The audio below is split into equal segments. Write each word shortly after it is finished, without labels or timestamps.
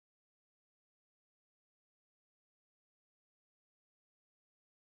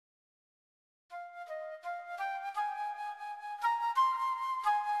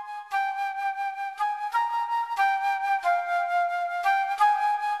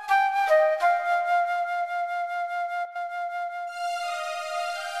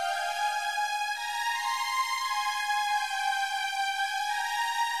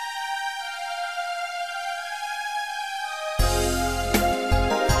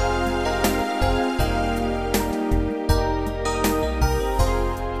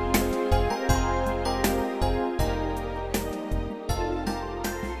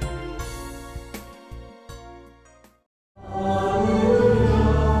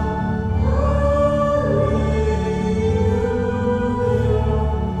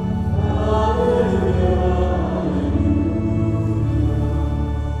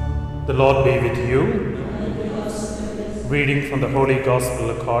Reading from the Holy Gospel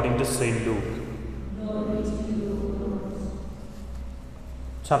according to St. Luke. Glory to you, Lord.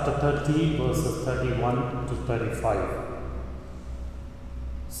 Chapter 30, verses 31 to 35.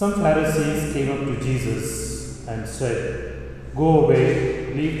 Some Pharisees came up to Jesus and said, "Go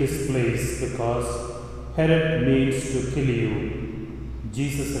away, leave this place, because Herod means to kill you."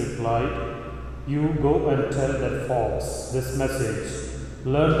 Jesus replied, "You go and tell that fox this message.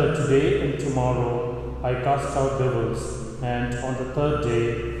 Learn that today and tomorrow I cast out devils, and on the third day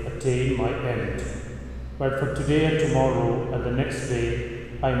attain my end. But for today and tomorrow and the next day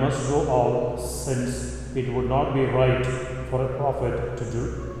I must go out, since it would not be right for a prophet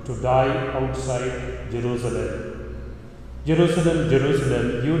to die outside Jerusalem. Jerusalem, Jerusalem,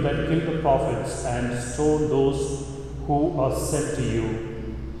 you that kill the prophets and stone those who are sent to you.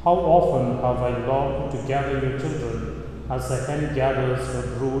 How often have I longed to gather your children as a hen gathers her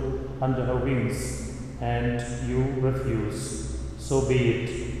brood under her wings, and you refuse. So be it.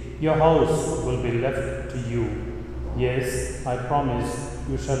 Your house will be left to you. Yes, I promise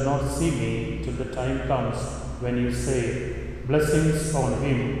you shall not see me till the time comes when you say, 'Blessings on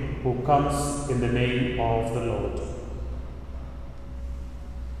him who comes in the name of the Lord.'"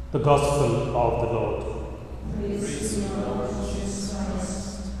 The Gospel of the Lord. Praise to you, Lord Jesus Christ.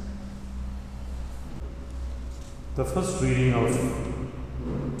 The first reading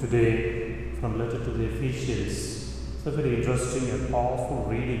of today from letter to the Ephesians. It's a very interesting and powerful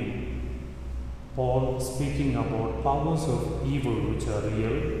reading. Paul speaking about powers of evil which are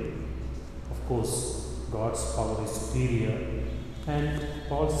real. Of course, God's power is superior. And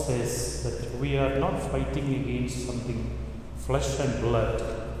Paul says that we are not fighting against something flesh and blood.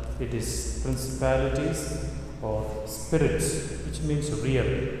 It is principalities or spirits, which means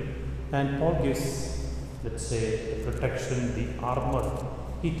real. And Paul gives, let's say, the protection, the armor.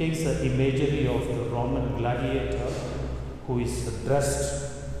 He takes the imagery of the Roman gladiator who is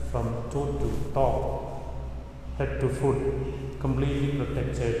dressed from toe to top, head to foot, completely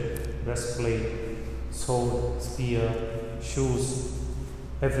protected, breastplate, sword, spear, shoes,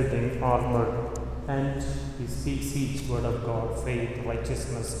 everything armored, and he speaks each word of God, faith,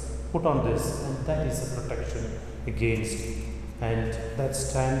 righteousness, put on this, and that is a protection against, and that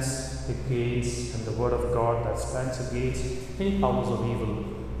stands against, and the word of God that stands against any powers of evil.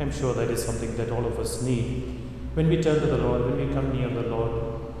 I'm sure that is something that all of us need. When we turn to the Lord, when we come near the Lord,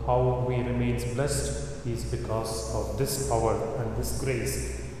 how we remain blessed is because of this power and this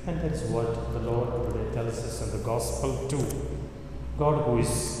grace. And that's what the Lord today tells us in the Gospel too. God, who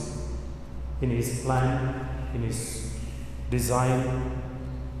is in His plan, in His design,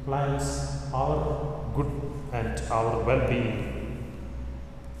 plans our good and our well-being.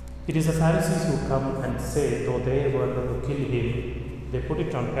 It is the Pharisees who come and say, though they were going to kill Him, they put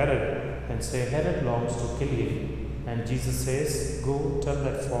it on Herod and say, "Herod longs to kill him." And Jesus says, "Go tell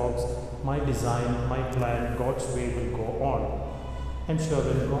that fox, my design, my plan, God's way will go on." I'm sure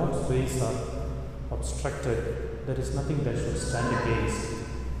when God's ways are obstructed, there is nothing that should stand against.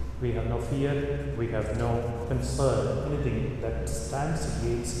 We have no fear, we have no concern, anything that stands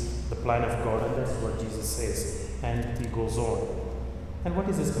against the plan of God, and that's what Jesus says. And He goes on. And what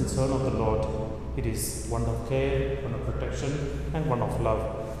is this concern of the Lord? It is one of care, one of protection, and one of love.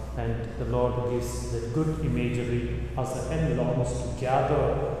 And the Lord gives that good imagery as the hen longs to gather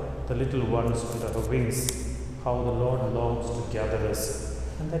the little ones under her wings, how the Lord longs to gather us.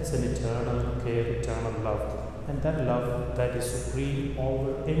 And that's an eternal care, eternal love. And that love that is supreme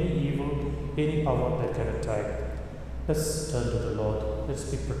over any evil, any power that can attack. Let's turn to the Lord. Let's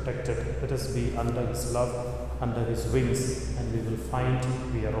be protected. Let us be under His love, under His wings, and we will find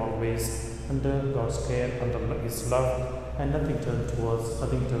we are always under God's care, under His love, and nothing turns towards,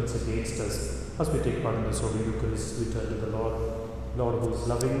 nothing turns against us. As we take part in this Holy Eucharist, we turn to the Lord. Lord, who is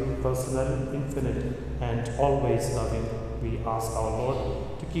loving, personal, infinite, and always loving, we ask our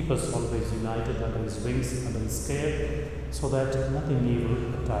Lord to keep us always united under His wings, under His care, so that nothing evil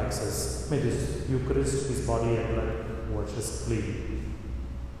attacks us. May this Eucharist, His body and blood, wash us clean.